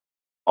cell.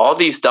 All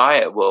these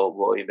diet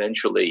will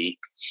eventually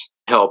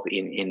help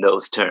in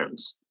those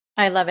terms.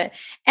 I love it.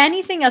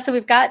 Anything else? So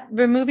we've got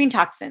removing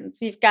toxins.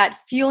 We've got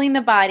fueling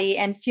the body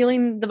and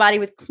fueling the body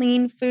with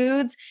clean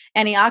foods,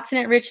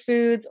 antioxidant-rich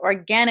foods,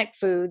 organic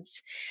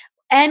foods.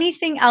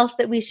 Anything else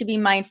that we should be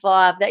mindful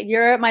of that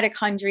your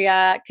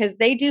mitochondria, because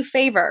they do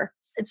favor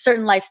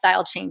certain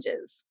lifestyle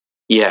changes?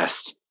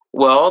 Yes.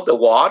 Well, the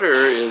water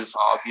is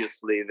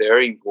obviously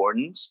very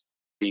important.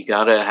 You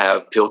got to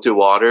have filtered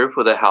water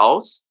for the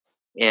house.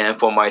 And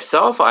for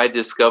myself, I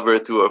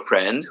discovered through a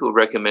friend who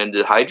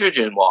recommended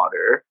hydrogen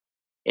water.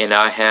 And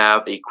I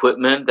have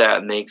equipment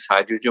that makes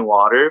hydrogen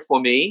water for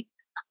me.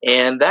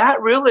 And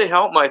that really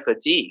helped my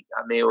fatigue.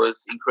 I mean, it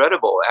was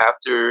incredible.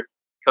 After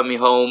coming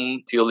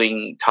home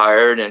feeling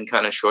tired and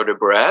kind of short of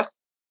breath,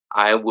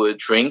 I would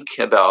drink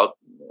about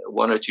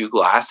 1 or 2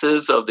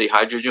 glasses of the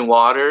hydrogen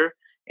water.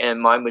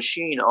 And my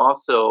machine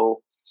also,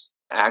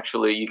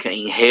 actually, you can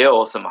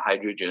inhale some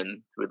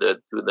hydrogen through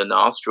the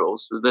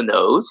nostrils, through the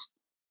nose.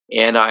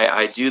 And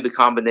I do the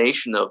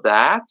combination of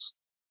that.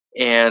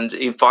 And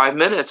in 5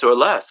 minutes or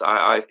less,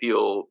 I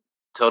feel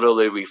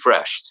totally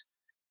refreshed.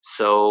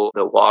 So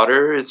the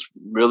water is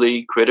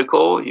really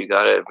critical. You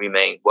got to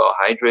remain well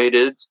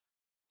hydrated.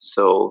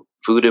 So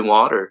food and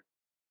water.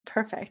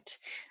 Perfect.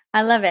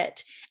 I love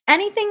it.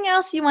 Anything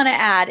else you want to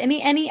add?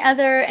 Any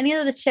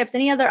other tips,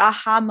 any other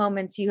aha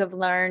moments you have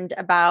learned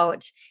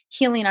about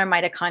healing our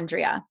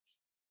mitochondria?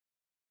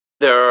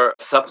 There are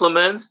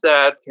supplements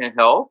that can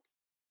help,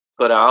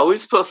 but I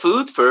always put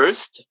food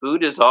first.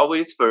 Food is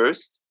always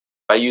first.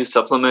 I use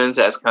supplements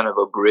as kind of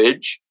a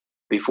bridge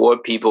before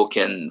people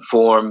can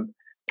form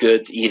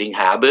good eating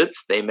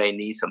habits. They may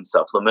need some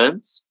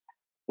supplements.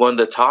 One of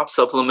the top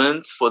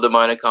supplements for the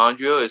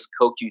mitochondria is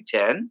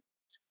CoQ10.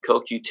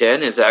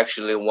 CoQ10 is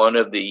actually one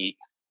of the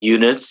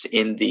units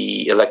in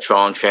the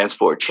electron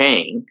transport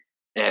chain.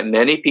 And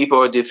many people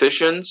are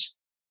deficient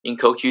in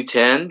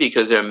CoQ10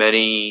 because there are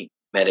many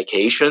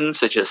medications,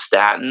 such as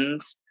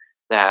statins,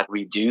 that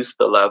reduce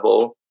the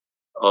level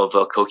of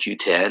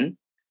CoQ10.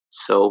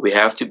 So we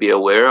have to be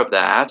aware of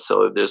that.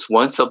 So if there's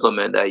one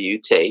supplement that you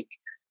take,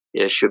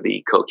 it should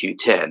be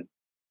CoQ10.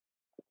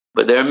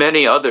 But there are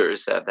many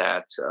others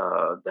that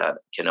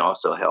can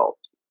also help.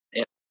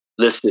 And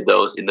listed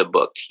those in the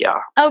book. Yeah.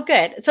 Oh,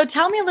 good. So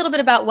tell me a little bit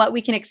about what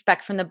we can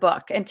expect from the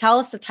book, and tell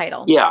us the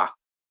title. Yeah.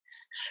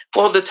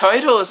 Well, the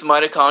title is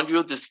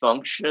Mitochondrial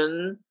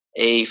Dysfunction,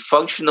 a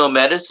functional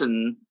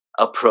medicine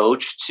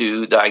approach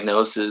to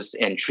diagnosis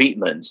and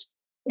treatment.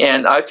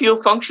 And I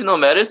feel functional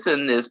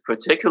medicine is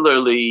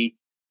particularly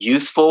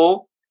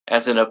useful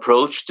as an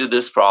approach to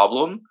this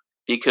problem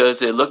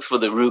because it looks for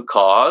the root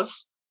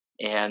cause.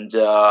 And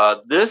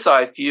this,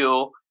 I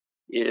feel,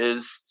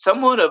 is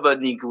somewhat of a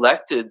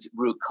neglected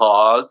root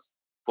cause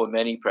for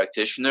many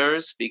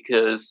practitioners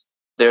because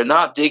they're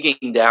not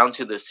digging down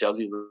to the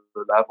cellular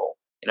level.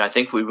 And I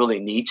think we really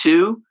need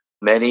to.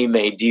 Many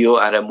may deal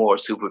at a more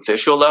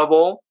superficial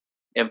level.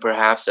 And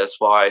perhaps that's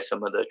why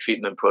some of the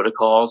treatment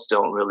protocols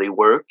don't really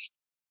work,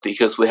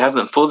 because we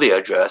haven't fully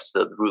addressed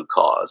the root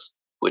cause,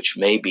 which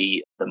may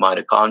be the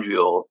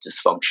mitochondrial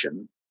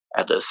dysfunction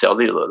at the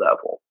cellular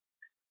level.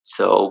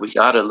 So we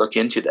got to look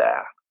into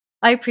that.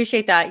 I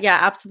appreciate that. Yeah,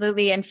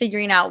 absolutely. And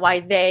figuring out why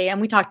and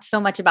we talked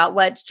so much about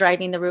what's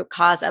driving the root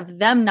cause of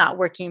them not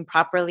working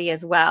properly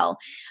as well.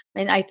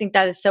 And I think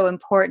that is so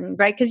important,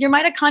 right? Because your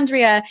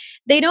mitochondria,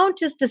 they don't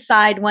just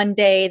decide one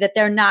day that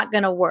they're not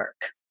going to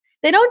work.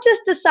 They don't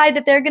just decide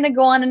that they're going to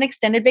go on an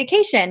extended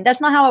vacation.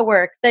 That's not how it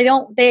works.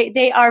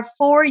 They are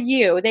for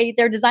you.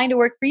 They're designed to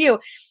work for you.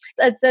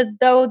 It's as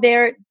though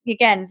they're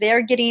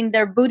getting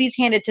their booties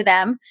handed to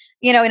them,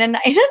 and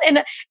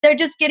they're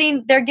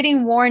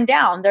getting worn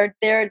down.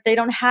 They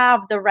don't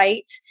have the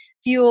right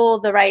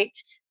fuel, the right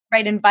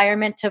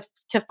environment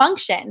to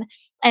function,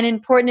 and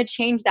important to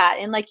change that.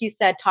 And like you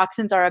said,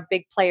 toxins are a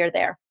big player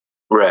there.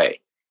 Right.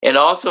 And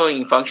also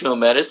in functional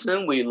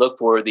medicine, we look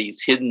for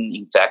these hidden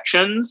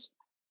infections,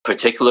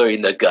 particularly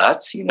in the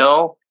gut.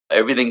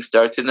 Everything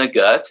starts in the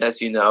gut,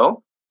 as you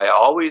know. I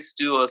always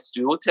do a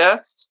stool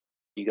test.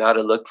 You got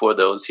to look for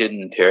those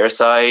hidden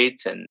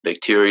parasites and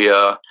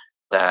bacteria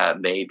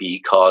that may be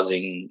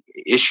causing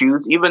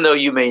issues, even though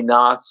you may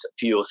not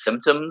feel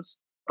symptoms,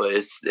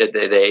 but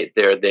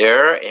they're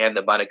there, and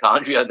the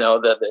mitochondria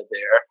know that they're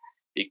there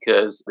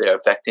because they're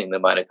affecting the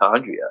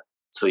mitochondria.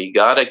 So you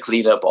got to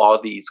clean up all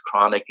these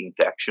chronic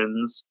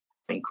infections,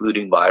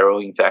 including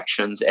viral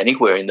infections,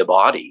 anywhere in the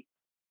body.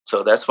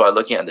 So that's why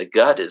looking at the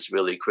gut is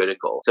really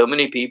critical. So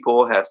many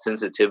people have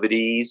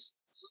sensitivities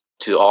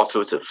to all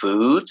sorts of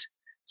food.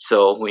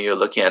 So when you're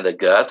looking at the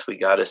gut, we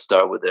got to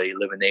start with the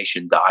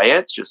elimination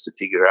diet just to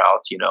figure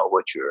out,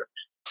 what you're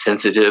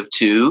sensitive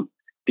to,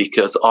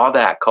 because all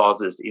that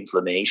causes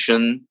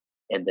inflammation.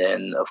 And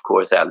then, of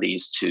course, that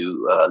leads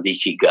to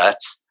leaky gut,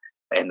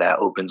 and that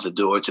opens the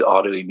door to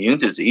autoimmune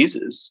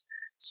diseases.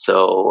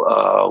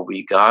 So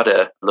we got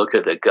to look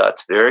at the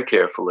gut very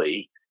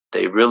carefully.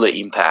 They really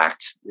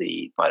impact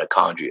the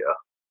mitochondria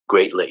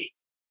greatly.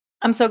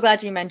 I'm so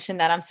glad you mentioned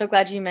that. I'm so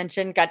glad you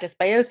mentioned gut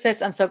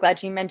dysbiosis. I'm so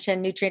glad you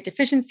mentioned nutrient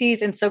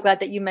deficiencies, and so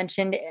glad that you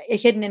mentioned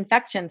hidden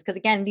infections, because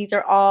again, these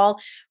are all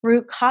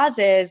root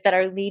causes that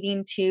are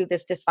leading to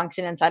this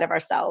dysfunction inside of our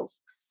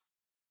cells.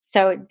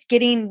 So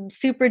digging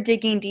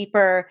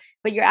deeper,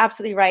 but you're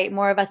absolutely right.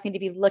 More of us need to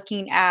be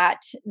looking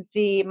at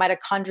the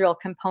mitochondrial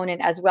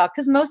component as well,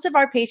 because most of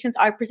our patients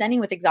are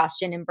presenting with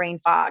exhaustion and brain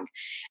fog,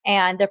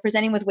 and they're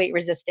presenting with weight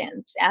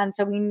resistance. And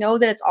so we know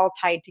that it's all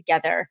tied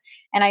together.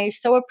 And I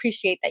so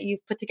appreciate that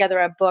you've put together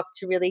a book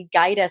to really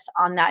guide us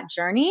on that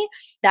journey,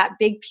 that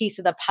big piece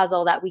of the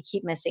puzzle that we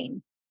keep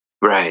missing.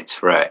 Right.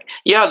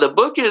 Yeah, the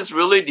book is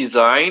really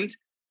designed.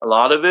 A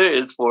lot of it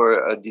is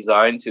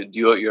designed to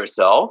do it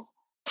yourself.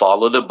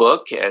 Follow the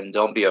book and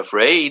don't be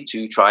afraid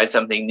to try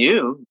something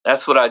new.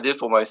 That's what I did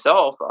for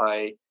myself.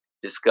 I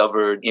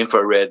discovered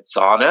infrared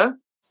sauna.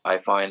 I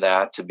find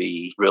that to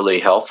be really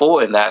helpful,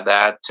 and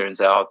that turns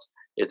out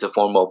it's a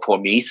form of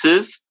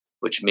hormesis,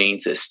 which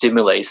means it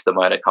stimulates the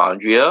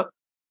mitochondria.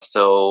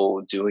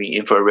 So doing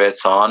infrared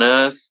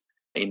saunas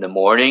in the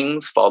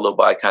mornings, followed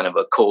by kind of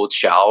a cold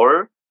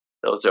shower,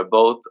 those are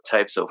both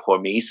types of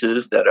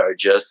hormesis that are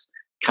just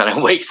kind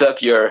of wakes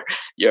up your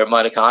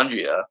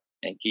mitochondria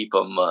and keep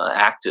them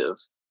active.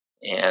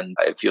 And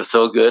I feel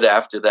so good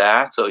after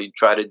that. So you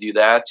try to do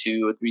that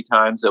 2 or 3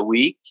 times a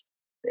week.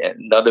 And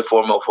another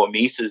form of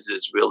hormesis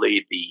is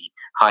really the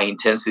high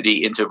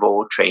intensity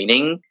interval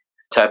training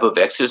type of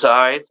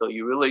exercise. So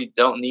you really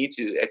don't need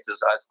to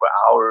exercise for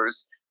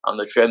hours on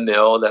the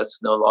treadmill,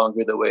 that's no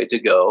longer the way to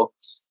go.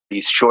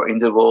 These short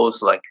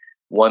intervals, like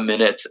 1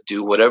 minute,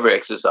 do whatever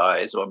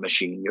exercise or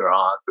machine you're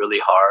on really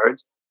hard,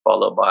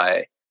 followed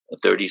by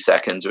 30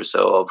 seconds or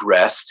so of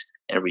rest,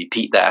 and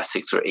repeat that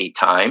 6 or 8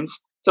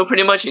 times. So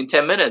pretty much in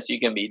 10 minutes, you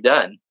can be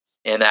done.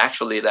 And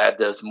actually, that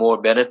does more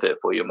benefit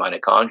for your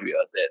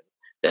mitochondria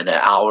than an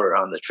hour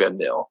on the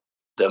treadmill.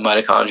 The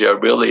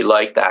mitochondria really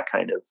like that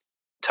kind of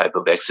type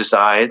of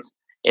exercise.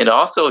 And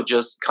also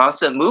just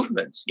constant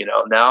movements.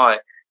 Now I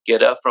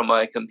get up from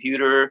my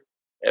computer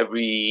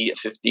every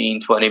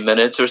 15, 20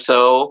 minutes or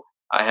so.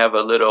 I have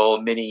a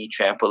little mini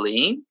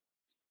trampoline.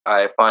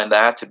 I find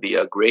that to be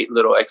a great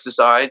little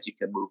exercise. You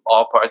can move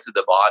all parts of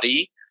the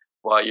body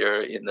while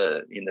you're in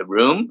the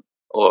room,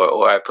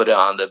 or I put it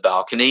on the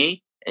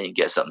balcony and you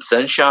get some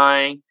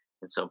sunshine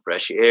and some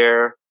fresh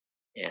air.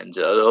 And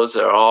those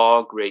are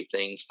all great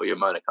things for your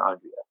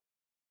mitochondria.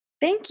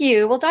 Thank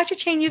you. Well, Dr.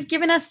 Chang, you've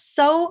given us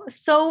so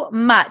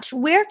much.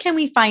 Where can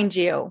we find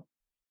you?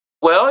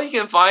 Well, you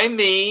can find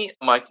me.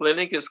 My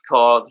clinic is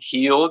called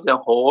Healed and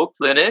Whole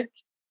Clinic,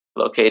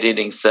 located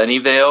in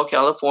Sunnyvale,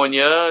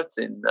 California. It's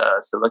in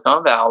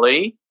Silicon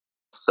Valley.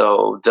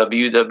 So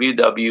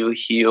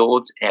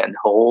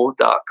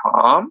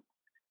www.healedandwhole.com.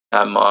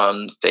 I'm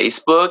on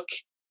Facebook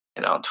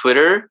and on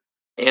Twitter.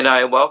 And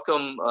I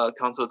welcome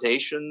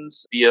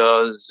consultations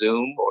via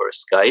Zoom or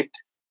Skype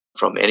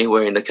from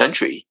anywhere in the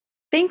country.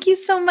 Thank you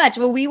so much.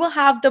 Well, we will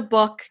have the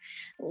book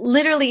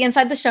literally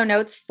inside the show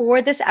notes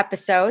for this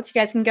episode. So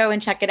you guys can go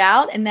and check it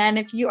out. And then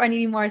if you are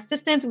needing more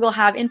assistance, we'll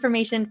have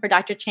information for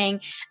Dr.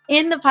 Chang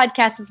in the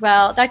podcast as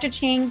well. Dr.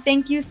 Chang,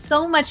 thank you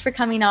so much for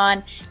coming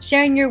on,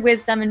 sharing your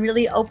wisdom, and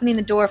really opening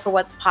the door for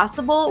what's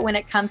possible when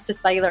it comes to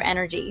cellular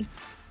energy.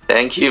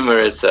 Thank you,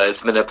 Marissa.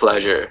 It's been a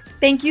pleasure.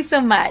 Thank you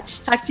so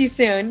much. Talk to you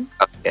soon.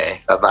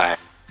 Okay. Bye-bye.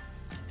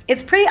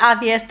 It's pretty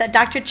obvious that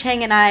Dr.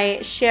 Chang and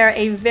I share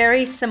a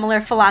very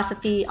similar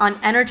philosophy on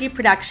energy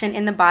production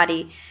in the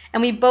body,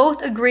 and we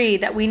both agree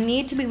that we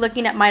need to be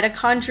looking at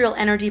mitochondrial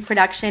energy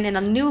production in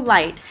a new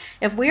light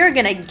if we are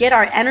going to get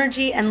our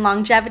energy and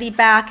longevity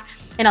back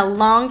in a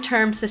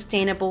long-term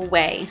sustainable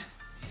way.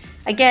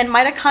 Again,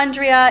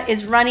 mitochondria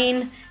is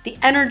running the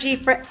energy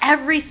for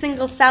every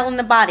single cell in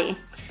the body,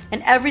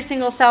 and every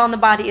single cell in the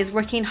body is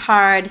working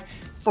hard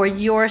for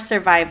your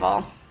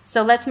survival.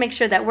 So let's make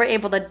sure that we're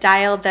able to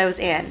dial those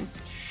in.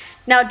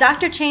 Now,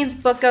 Dr. Chang's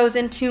book goes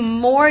into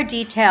more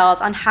details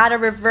on how to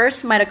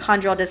reverse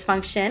mitochondrial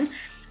dysfunction.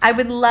 I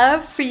would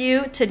love for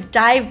you to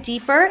dive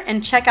deeper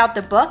and check out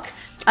the book.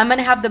 I'm going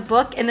to have the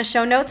book in the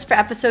show notes for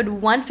episode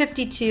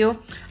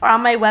 152 or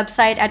on my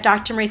website at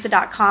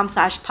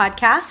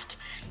drmarisa.com/podcast.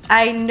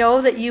 I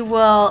know that you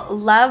will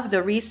love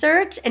the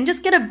research and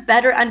just get a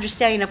better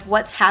understanding of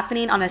what's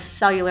happening on a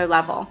cellular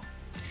level.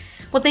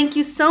 Well, thank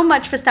you so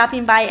much for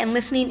stopping by and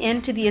listening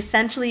in to the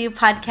Essentially You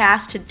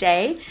podcast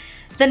today.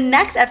 The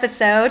next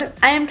episode,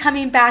 I am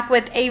coming back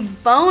with a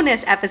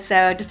bonus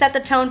episode to set the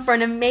tone for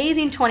an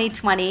amazing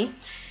 2020,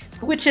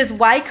 which is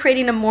why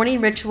creating a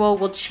morning ritual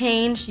will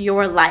change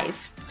your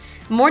life.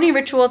 Morning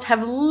rituals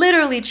have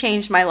literally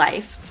changed my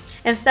life.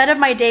 Instead of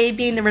my day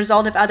being the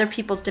result of other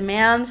people's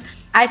demands,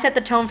 I set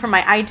the tone for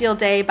my ideal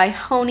day by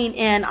honing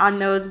in on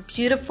those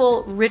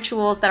beautiful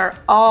rituals that are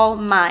all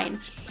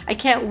mine. I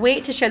can't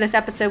wait to share this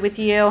episode with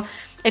you.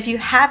 If you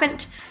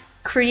haven't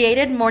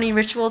created morning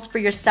rituals for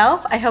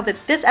yourself, I hope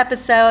that this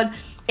episode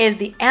is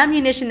the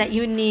ammunition that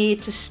you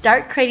need to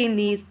start creating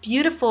these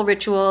beautiful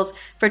rituals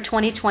for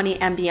 2020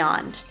 and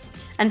beyond.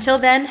 Until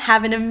then,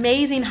 have an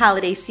amazing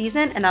holiday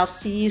season, and I'll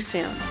see you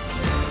soon.